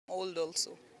killed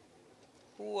also,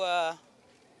 who were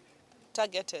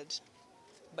targeted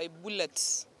by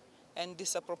bullets and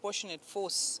disproportionate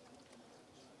force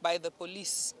by the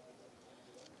police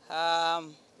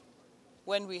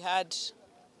when we had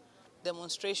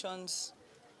demonstrations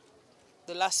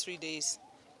the last 3 days.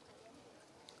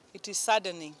 It is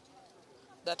saddening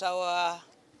that our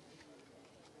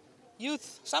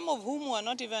youth, some of whom were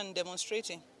not even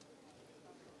demonstrating,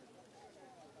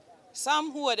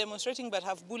 some who were demonstrating but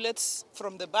have bullets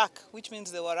from the back, which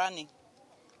means they were running,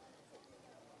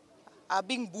 are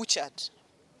being butchered,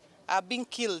 are being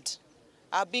killed,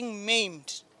 are being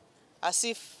maimed as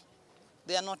if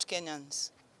they are not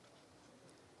Kenyans.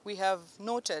 We have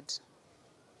noted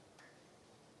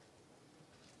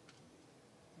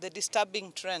the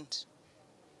disturbing trend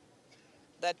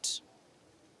that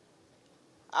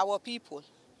our people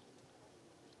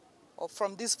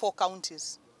from these 4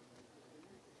 counties,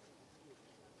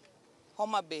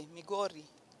 Homabay, Migori,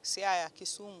 Siaya,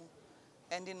 Kisumu,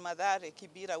 and in Mathare,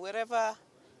 Kibera, wherever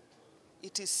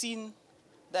it is seen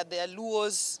that there are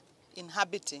Luos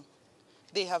inhabiting,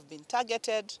 they have been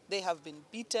targeted, they have been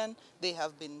beaten, they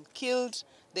have been killed,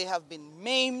 they have been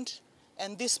maimed,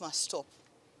 and this must stop.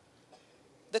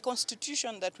 The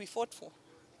constitution that we fought for,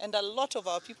 and a lot of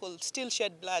our people still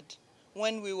shed blood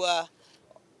when we were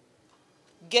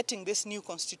getting this new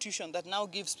constitution that now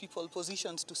gives people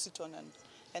positions to sit on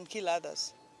and kill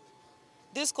others.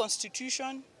 This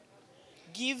constitution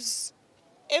gives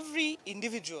every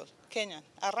individual Kenyan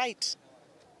a right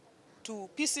to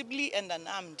peaceably and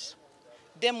unarmed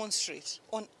demonstrate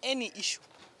on any issue.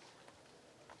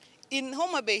 In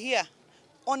Homabay here,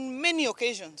 on many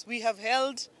occasions, we have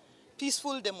held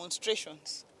peaceful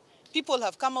demonstrations. People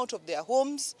have come out of their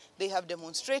homes, they have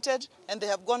demonstrated, and they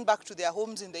have gone back to their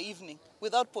homes in the evening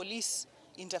without police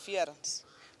interference.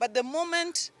 But the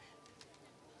moment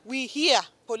we hear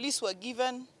police were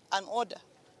given an order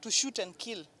to shoot and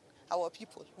kill our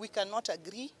people, we cannot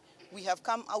agree. We have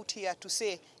come out here to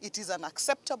say it is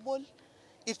unacceptable,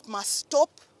 it must stop,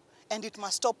 and it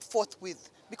must stop forthwith,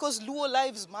 because Luo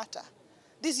lives matter.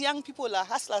 These young people are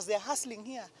hustlers, they're hustling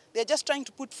here. They're just trying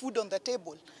to put food on the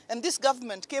table. And this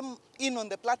government came in on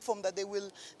the platform that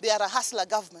they are a hustler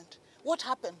government. What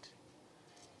happened?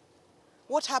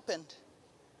 What happened?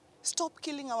 Stop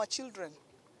killing our children.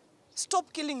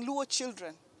 Stop killing Luo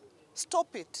children.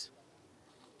 Stop it.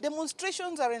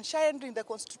 Demonstrations are enshrined in the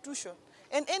Constitution.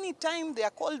 And any time they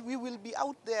are called, we will be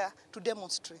out there to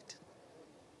demonstrate.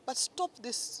 But stop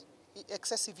this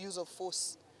excessive use of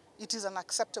force. It is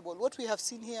unacceptable. What we have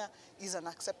seen here is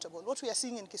unacceptable. What we are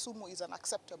seeing in Kisumu is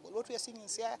unacceptable. What we are seeing in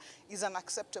Siaya is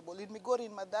unacceptable. In Migori,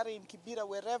 in Mathare, in Kibera,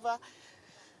 wherever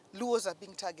Luos are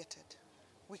being targeted,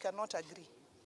 we cannot agree.